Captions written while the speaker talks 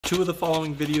Two of the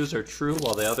following videos are true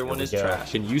while the other one is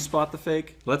trash. Can you spot the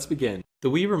fake? Let's begin. The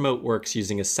Wii Remote works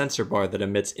using a sensor bar that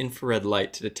emits infrared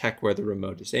light to detect where the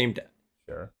remote is aimed at.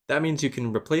 Sure. That means you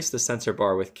can replace the sensor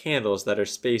bar with candles that are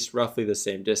spaced roughly the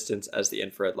same distance as the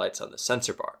infrared lights on the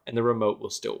sensor bar, and the remote will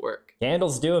still work.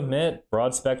 Candles do emit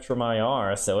broad spectrum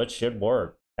IR, so it should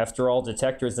work. After all,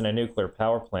 detectors in a nuclear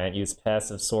power plant use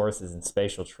passive sources and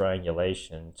spatial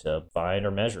triangulation to find or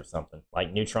measure something,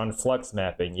 like neutron flux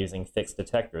mapping using fixed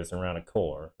detectors around a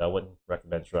core. I wouldn't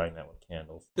recommend trying that with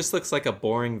candles. This looks like a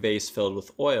boring vase filled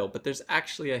with oil, but there's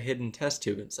actually a hidden test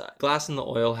tube inside. Glass and the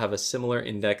oil have a similar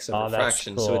index of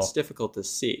refraction, so it's difficult to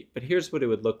see. But here's what it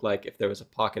would look like if there was a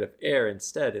pocket of air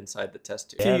instead inside the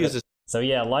test tube. So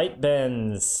yeah, light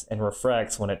bends and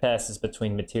refracts when it passes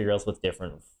between materials with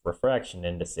different refraction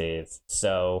indices.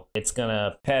 So it's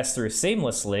gonna pass through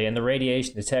seamlessly, and the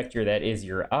radiation detector that is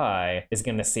your eye is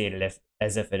gonna see it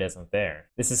as if it isn't there.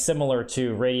 This is similar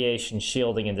to radiation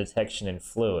shielding and detection in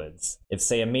fluids. If,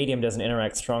 say, a medium doesn't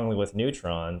interact strongly with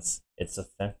neutrons, it's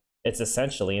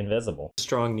essentially invisible.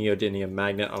 Strong neodymium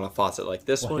magnet on a faucet like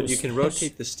this one, you can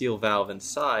rotate the steel valve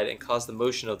inside and cause the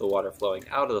motion of the water flowing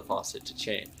out of the faucet to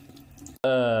change.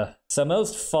 So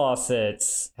most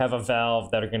faucets have a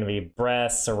valve that are going to be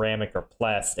brass, ceramic, or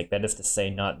plastic. That is to say,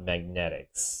 not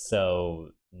magnetics.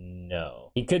 So,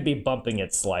 no. He could be bumping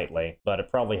it slightly, but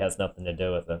it probably has nothing to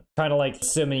do with it. Kind of like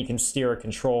assuming you can steer a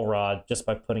control rod just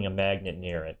by putting a magnet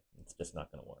near it. It's just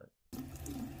not going to work.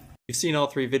 You've seen all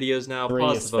three videos now.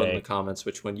 Pause the vote in the comments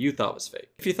which one you thought was fake.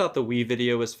 If you thought the Wii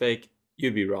video was fake,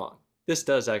 you'd be wrong. This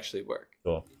does actually work.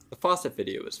 Cool. The faucet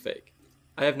video was fake.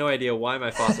 I have no idea why my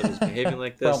faucet was behaving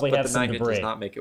like this, but the magnet does not make it